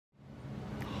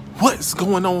What's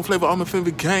going on, Flavor? I'm a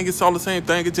favorite gang. It's all the same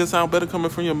thing. It just sound better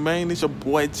coming from your man. It's your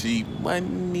boy G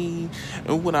Money. And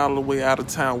we went all the way out of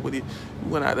town with it. We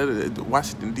went out to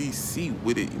Washington, D.C.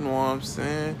 with it. You know what I'm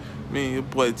saying? Me and your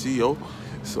boy G.O.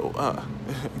 So,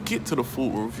 get to the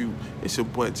full review. It's your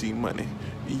boy G Money.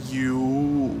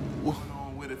 You.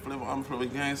 With it, Flavor. I'm a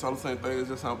favorite gang. It's all the same thing. It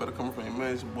just sound better coming from your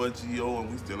man. It's your boy G.O.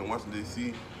 And we still in Washington,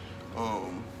 D.C.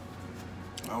 I'm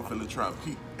finna try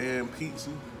pizza.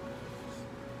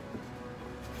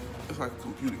 It's like a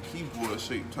computer keyboard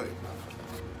shaped type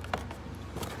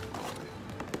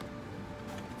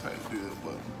deal,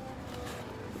 but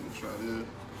let me try this.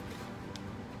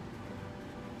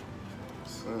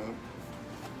 So,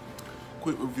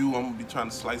 quick review. I'm gonna be trying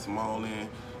to slice them all in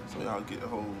so y'all get the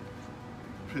whole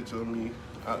picture of me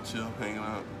out here hanging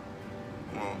out.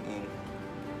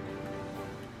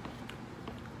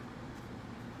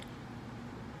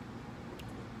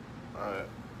 Alright,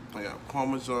 I got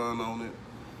Parmesan on it.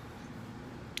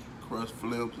 Crust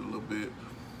flips a little bit,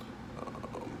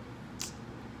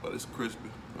 but it's crispy.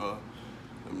 Let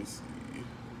me see.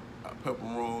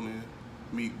 Pepperoni,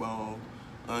 meatball,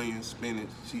 onion, spinach,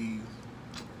 cheese.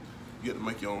 You get to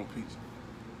make your own pizza,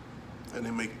 and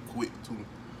they make it quick too.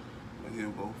 And here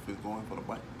we go. It's going for the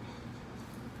bite.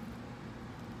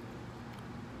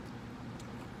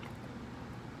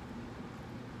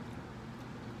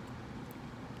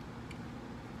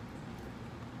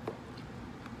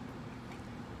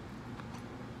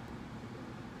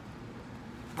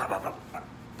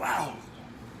 Wow.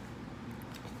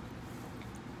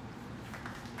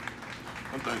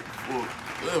 I think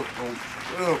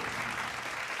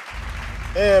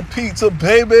and pizza,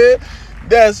 baby.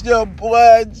 That's your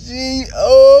boy G.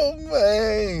 Oh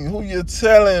man, who you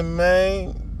telling,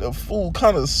 man? The food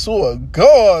connoisseur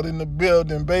God in the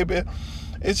building, baby.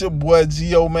 It's your boy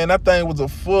G.O. man. That thing was a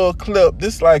full clip.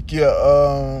 This like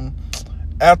your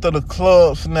after the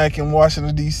club snack in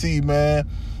Washington D.C. man.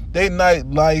 They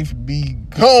nightlife be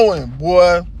going,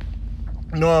 boy.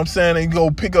 You know what I'm saying? They go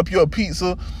pick up your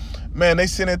pizza. Man, they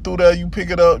send it through there. You pick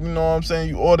it up. You know what I'm saying?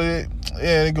 You order it.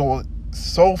 And it go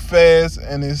so fast.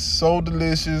 And it's so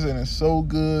delicious. And it's so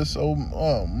good. So,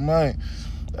 oh, man.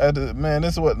 Man,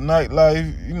 this is what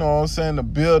nightlife, you know what I'm saying? The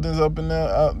buildings up in there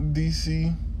out in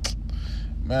D.C.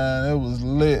 Man, it was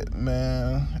lit,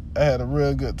 man. I had a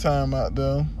real good time out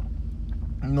there.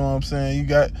 You know what I'm saying? You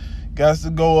got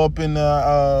to go up in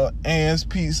Ann's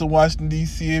Pizza, Washington,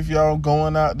 D.C. if y'all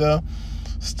going out there.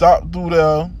 Stop through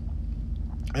there.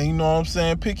 And you know what I'm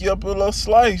saying? Pick you up a little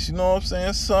slice, you know what I'm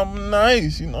saying? Something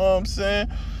nice, you know what I'm saying?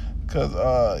 Because,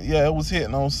 yeah, it was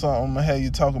hitting on something. I had you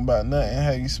talking about nothing. I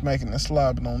had you smacking and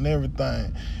slobbing on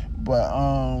everything. But,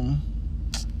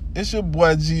 it's your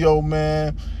boy G.O.,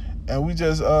 man. And we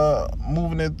just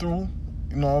moving it through.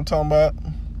 You know what I'm talking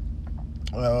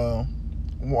about?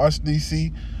 Washington,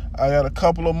 D.C. I got a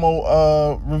couple of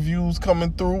more reviews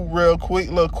coming through real quick,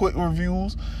 little quick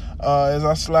reviews as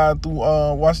I slide through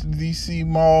Washington, D.C.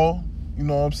 Mall. You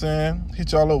know what I'm saying?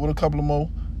 Hit y'all up with a couple of more.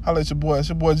 Holla at your boy. It's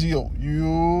your boy G.O.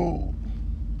 You.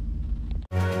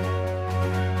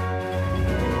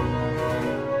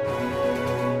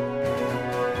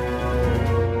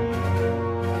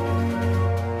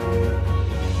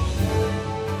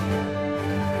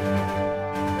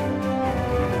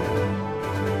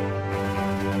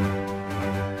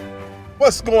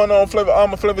 What's going on, Flavor?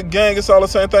 I'm a Flavor gang. It's all the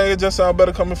same thing. It just sound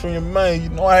better coming from your man. You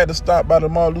know, I had to stop by the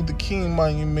Martin Luther King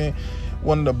Monument,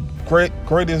 one of the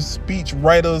greatest speech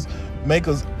writers,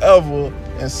 makers ever,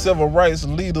 and civil rights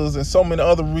leaders, and so many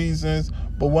other reasons.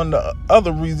 But one of the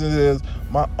other reasons is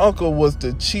my uncle was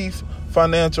the chief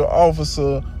financial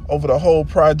officer over the whole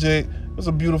project. It was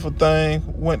a beautiful thing.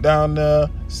 Went down there,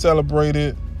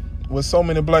 celebrated with so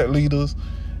many black leaders.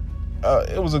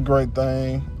 It was a great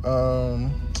thing.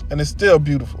 And it's still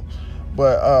beautiful.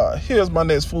 But here's my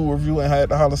next food review, and I had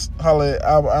to holler at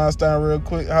Albert Einstein real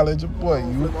quick. Holler at your boy.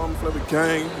 I'm the Flavor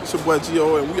gang. It's your boy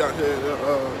G.O. and we out here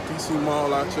at D.C.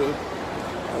 Mall out here.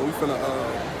 And we finna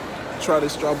try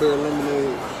this strawberry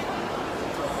lemonade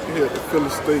here at the Philly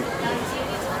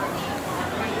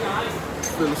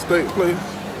Steak place.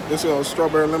 This is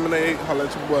strawberry lemonade. Holler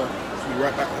at your boy. See you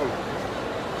right back.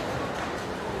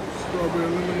 Strawberry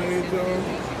lemonade,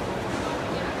 y'all.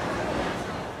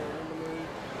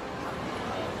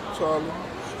 Charley,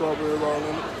 strawberries all in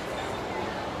it.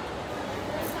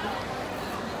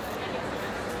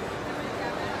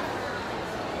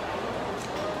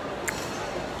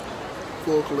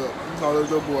 Full clip. Oh,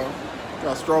 there's your boy.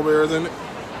 Got strawberries in it.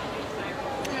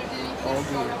 All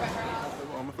good.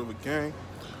 I'm a favorite gang.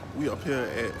 We up here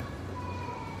at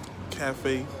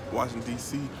Cafe, Washington,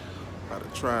 D.C. About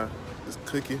to try this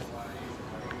cookie.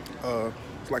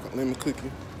 It's like a lemon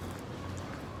cookie.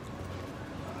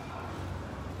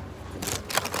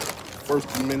 First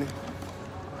few minutes.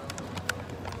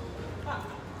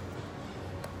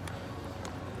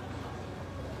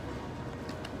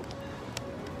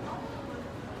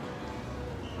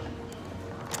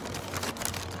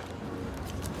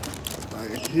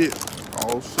 Hit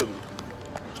all seven.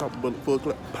 Chop a bullet for a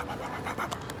clap.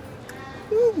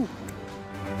 Woo.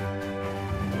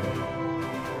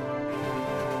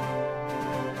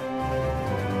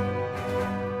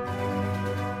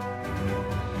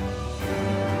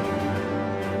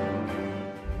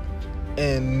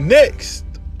 And next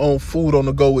on Food on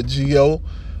the Go with Gio,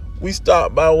 we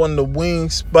stopped by one of the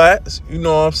wing spots. You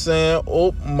know what I'm saying?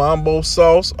 Oh, Mambo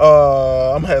sauce.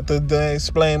 I'm gonna have to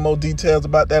explain more details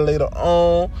about that later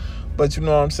on. But you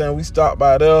know what I'm saying? We stopped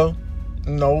by there.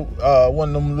 You know,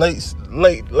 one of them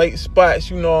late spots.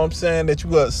 You know what I'm saying? That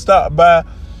you gotta stop by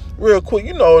real quick.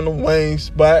 You know, in the wing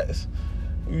spots,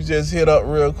 you just hit up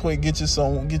real quick, get your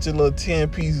little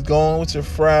 10-piece going with your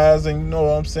fries, and you know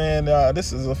what I'm saying?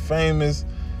 This is a famous.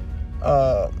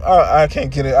 I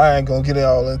can't get it. I ain't gonna get it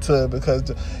all into it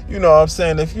because you know what I'm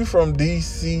saying. If you from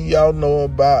DC, y'all know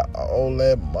about all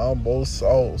that Mambo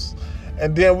sauce.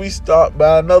 And then we stopped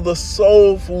by another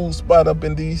soul food spot up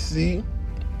in DC.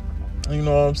 You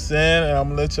know what I'm saying? And I'm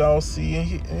gonna let y'all see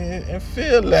and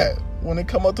feel that when it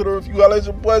come up to the review. I let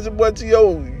your boy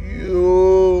Gio.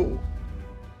 Yo.